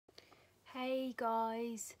Hey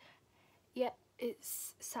guys, yeah,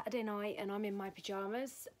 it's Saturday night and I'm in my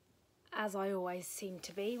pyjamas, as I always seem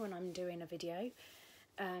to be when I'm doing a video.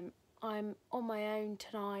 I'm on my own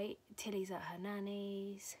tonight. Tilly's at her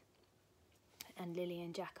nanny's and Lily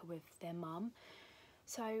and Jack are with their mum.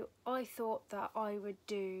 So I thought that I would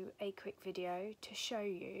do a quick video to show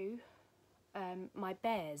you my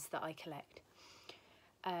bears that I collect.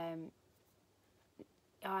 I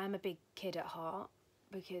am a big kid at heart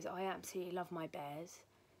because I absolutely love my bears.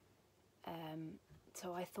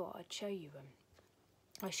 So I thought I'd show you them.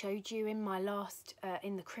 I showed you in my last,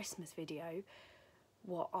 in the Christmas video,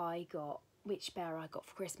 what I got, which bear I got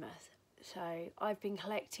for Christmas. So I've been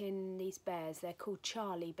collecting these bears. They're called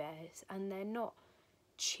Charlie bears and they're not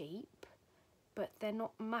cheap, but they're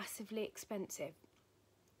not massively expensive.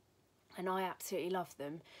 And I absolutely love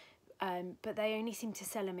them. But they only seem to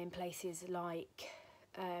sell them in places like,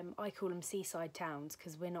 I call them seaside towns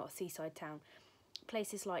because we're not a seaside town.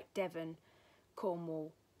 Places like Devon,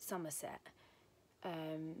 Cornwall, Somerset.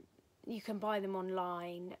 You can buy them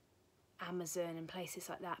online, Amazon and places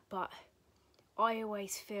like that, but I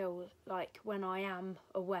always feel like when I am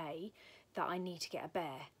away that I need to get a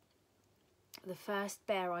bear. The first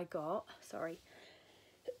bear I got,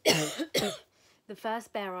 the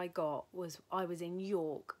first bear I got was, I was in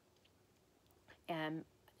York,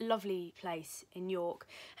 lovely place in York,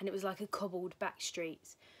 and it was like a cobbled back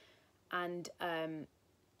streets, and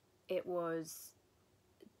it was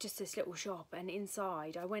just this little shop, and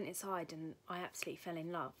inside, I went inside and I absolutely fell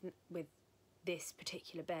in love with this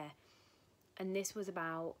particular bear. And this was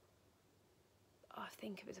about, I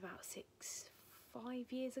think it was about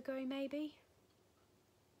 5 years ago maybe.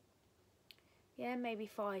 Yeah, maybe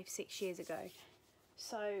 5-6 years ago.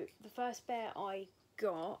 So the first bear I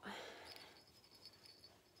got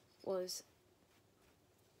was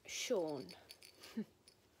Sean.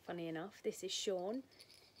 Funny enough, this is Sean,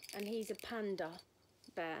 and he's a panda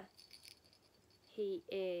bear. He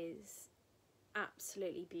is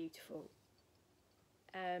absolutely beautiful.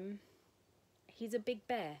 He's a big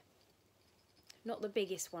bear, not the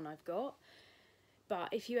biggest one I've got, but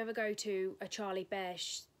if you ever go to a Charlie Bear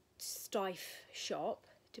Stife shop,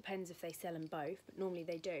 depends if they sell them both, but normally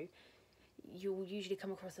they do, you'll usually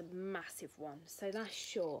come across a massive one. So that's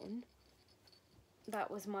Sean. That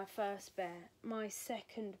was my first bear. My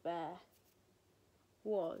second bear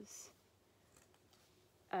was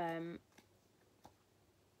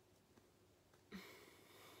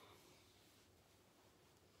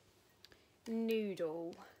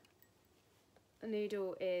Noodle.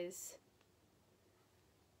 Noodle is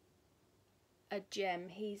a gem.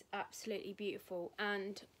 He's absolutely beautiful,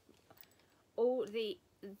 and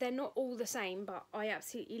they're not all the same, but I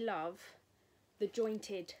absolutely love the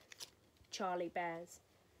jointed Charlie bears.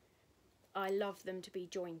 I love them to be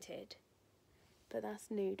jointed. But that's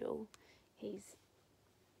Noodle. He's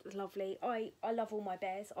lovely. I love all my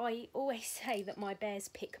bears. I always say that my bears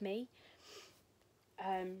pick me.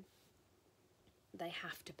 They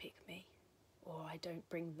have to pick me or I don't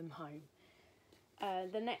bring them home.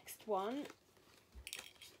 The next one,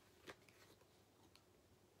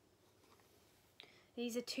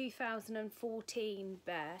 he's a 2014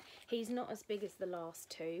 bear. He's not as big as the last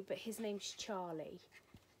two, but his name's Charlie.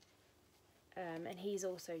 And he's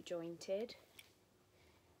also jointed.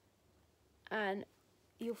 And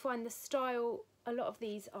you'll find the style, a lot of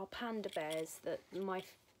these are panda bears, that my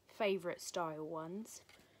favourite style ones.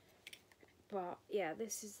 But yeah,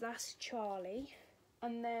 that's Charlie.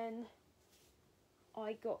 And then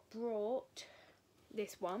I got brought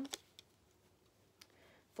this one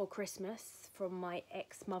for Christmas from my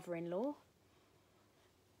ex-mother-in-law,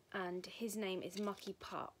 and his name is Mucky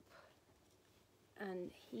Pup,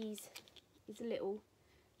 and he's a little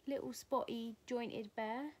spotty jointed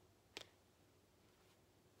bear,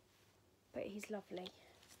 but he's lovely.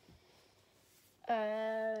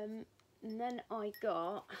 And then I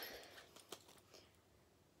got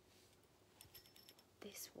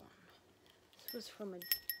this one. This was from a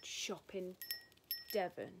shop in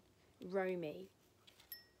Devon, Romy.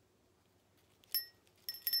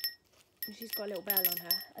 And she's got a little bell on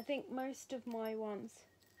her. I think most of my ones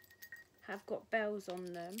have got bells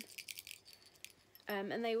on them.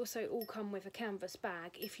 And they also all come with a canvas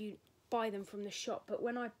bag if you buy them from the shop. But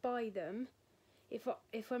when I buy them,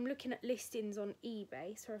 if I'm looking at listings on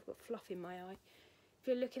eBay, sorry, I've got fluff in my eye. If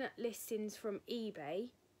you're looking at listings from eBay,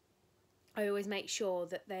 I always make sure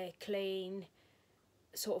that they're clean,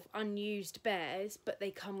 sort of unused bears, but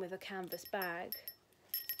they come with a canvas bag.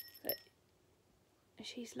 But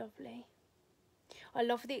she's lovely. I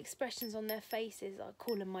love the expressions on their faces. I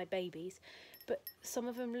call them my babies, but some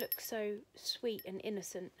of them look so sweet and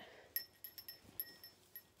innocent.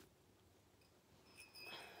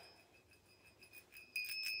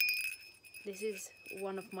 This is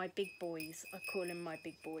one of my big boys. I call him my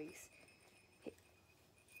big boys.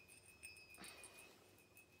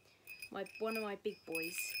 One of my big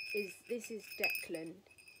boys this is Declan.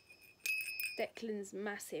 Declan's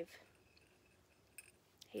massive.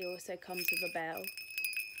 He also comes with a bell,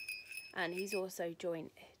 and he's also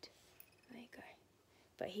jointed. There you go.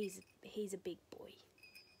 But he's a big boy.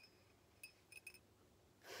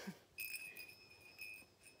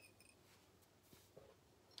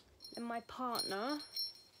 And my partner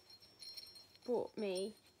brought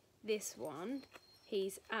me this one.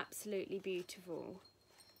 He's absolutely beautiful.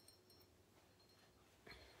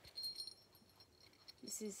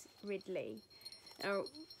 This is Ridley. Now,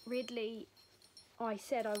 Ridley, I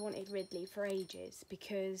said I wanted Ridley for ages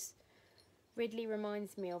because Ridley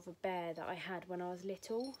reminds me of a bear that I had when I was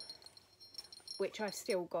little, which I've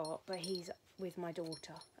still got, but he's with my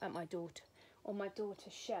daughter, on my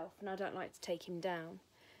daughter's shelf, and I don't like to take him down.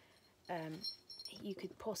 You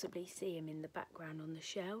could possibly see him in the background on the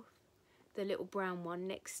shelf, the little brown one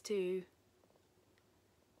next to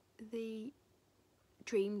the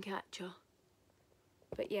dream catcher.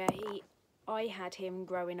 But yeah, I had him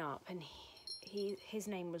growing up, and his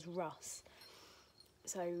name was Russ.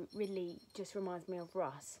 So Ridley just reminds me of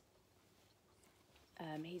Russ.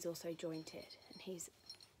 He's also jointed, and he's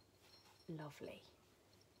lovely.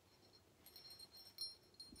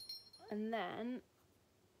 And then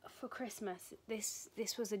for Christmas,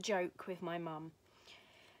 this was a joke with my mum.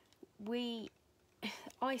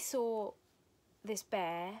 I saw this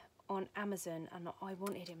bear on Amazon, and I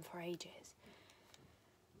wanted him for ages.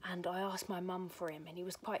 And I asked my mum for him, and he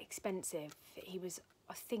was quite expensive.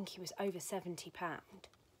 I think he was over £70.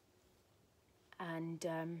 And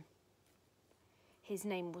his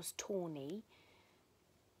name was Tawny,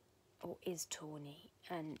 or is Tawny.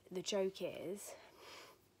 And the joke is,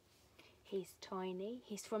 he's tiny.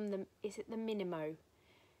 He's from is it the Minimo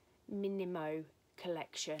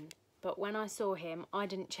collection. But when I saw him, I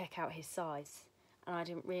didn't check out his size, and I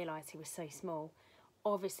didn't realise he was so small.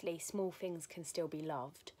 Obviously, small things can still be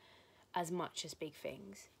loved as much as big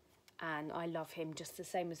things, and I love him just the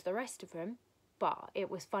same as the rest of them. But it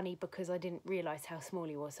was funny because I didn't realise how small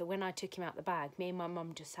he was. So when I took him out the bag, me and my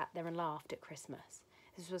mum just sat there and laughed at Christmas.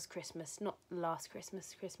 This was Christmas, not last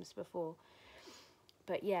Christmas, Christmas before.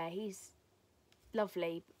 But yeah, he's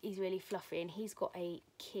lovely. He's really fluffy, and he's got a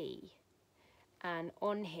key. And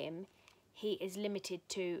on him, he is limited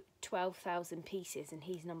to 12,000 pieces, and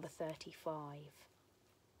he's number 35.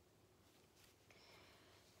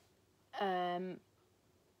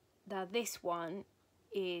 Now this one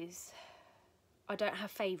is, I don't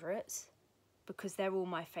have favourites because they're all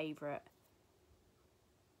my favourite.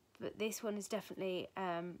 But this one is definitely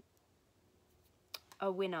a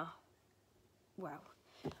winner. Well,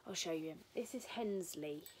 I'll show you him. This is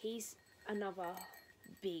Hensley. He's another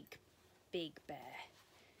big bear.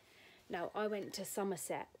 Now, I went to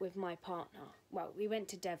Somerset with my partner. Well, we went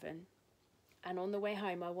to Devon, and on the way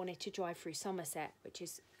home I wanted to drive through Somerset, which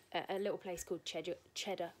is a little place called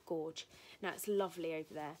Cheddar Gorge. Now, it's lovely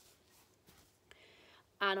over there.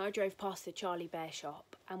 And I drove past the Charlie Bear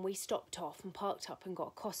shop, and we stopped off and parked up and got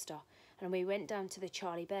a Costa, and we went down to the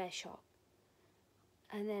Charlie Bear shop.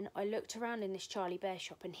 And then I looked around in this Charlie Bear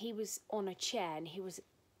shop, and he was on a chair, and he was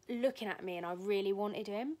looking at me, and I really wanted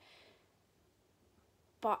him.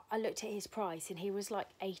 But I looked at his price, and he was like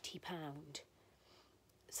 £80.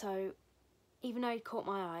 So even though he caught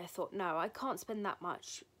my eye, I thought, no, I can't spend that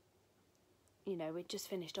much. You know, we'd just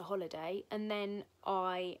finished a holiday. And then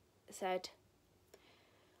I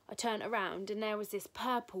turned around, and there was this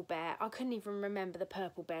purple bear. I couldn't even remember the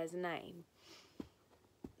purple bear's name.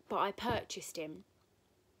 But I purchased him.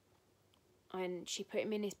 And she put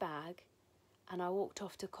him in his bag, and I walked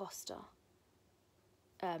off to Costa.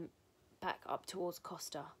 Back up towards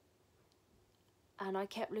Costa. And I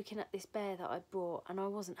kept looking at this bear that I'd brought, and I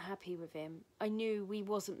wasn't happy with him. I knew he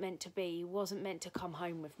wasn't meant to be. He wasn't meant to come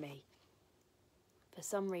home with me for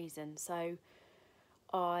some reason. So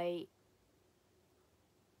I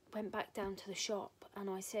went back down to the shop, and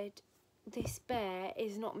I said, this bear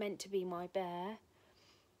is not meant to be my bear.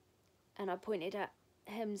 And I pointed at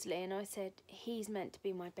Hemsley, and I said, he's meant to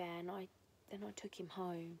be my bear. And then I took him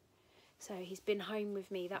home. So he's been home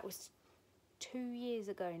with me. That was 2 years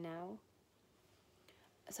ago now.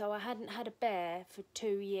 So I hadn't had a bear for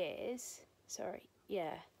 2 years. Sorry,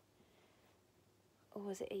 yeah. Or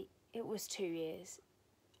was it? It was 2 years.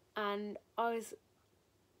 And I've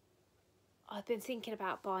been thinking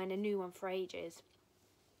about buying a new one for ages.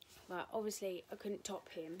 But obviously I couldn't top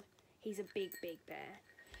him. He's a big bear.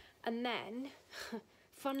 And then,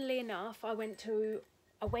 funnily enough, I went to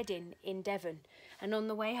a wedding in Devon, and on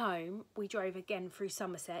the way home we drove again through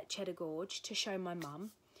Somerset, Cheddar Gorge, to show my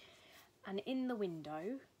mum, and in the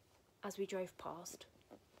window as we drove past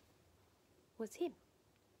was him.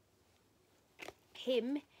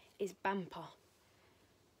 Him is Bamper.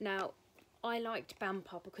 Now, I liked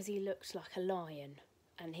Bamper because he looked like a lion,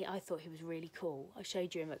 and I thought he was really cool. I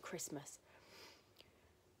showed you him at Christmas.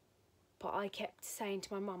 But I kept saying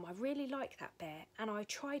to my mum, I really like that bear, and I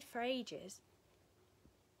tried for ages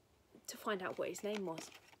to find out what his name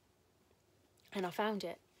was. And I found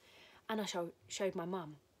it, and I showed my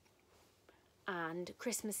mum. And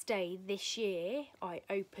Christmas Day this year, I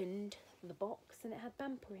opened the box and it had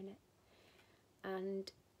Bamper in it.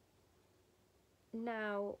 And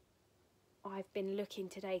now I've been looking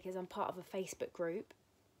today because I'm part of a Facebook group,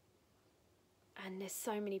 and there's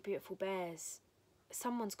so many beautiful bears.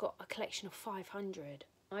 Someone's got a collection of 500.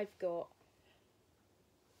 I've got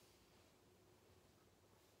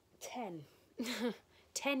 10.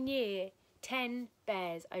 10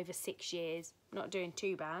 bears over 6 years. Not doing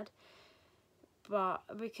too bad. But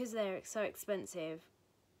because they're so expensive,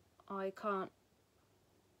 I can't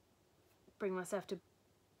bring myself to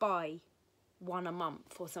buy one a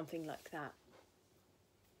month or something like that.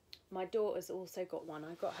 My daughter's also got one.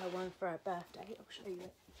 I got her one for her birthday. I'll show you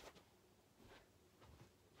it.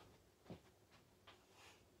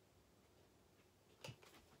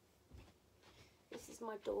 This is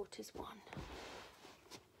my daughter's one.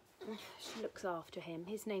 She looks after him.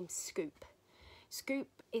 His name's Scoop. Scoop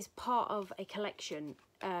is part of a collection.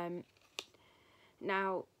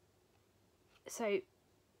 Now, so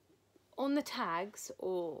on the tags,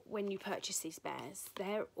 or when you purchase these bears,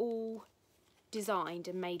 they're all designed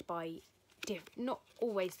and made by not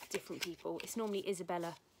always different people. It's normally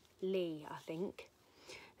Isabella Lee, I think.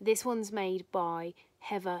 This one's made by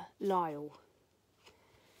Heather Lyle,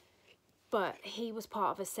 but he was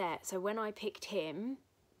part of a set. So when I picked him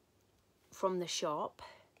from the shop,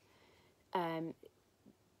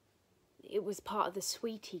 it was part of the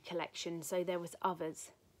Sweetie collection, so there was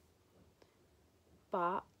others.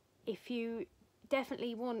 But if you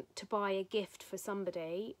definitely want to buy a gift for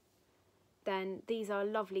somebody, then these are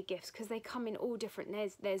lovely gifts because they come in all different.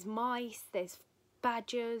 There's mice, there's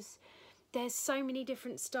badgers, there's so many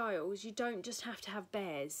different styles. You don't just have to have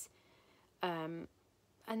bears. And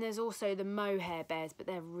there's also the mohair bears, but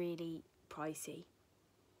they're really pricey.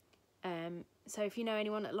 So if you know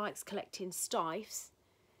anyone that likes collecting stifes,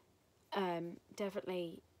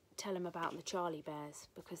 definitely tell them about the Charlie bears,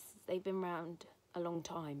 because they've been around a long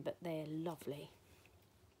time, but they're lovely.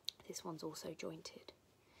 This one's also jointed.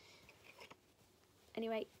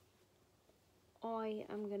 Anyway, I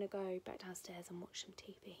am going to go back downstairs and watch some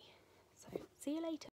TV. So, see you later.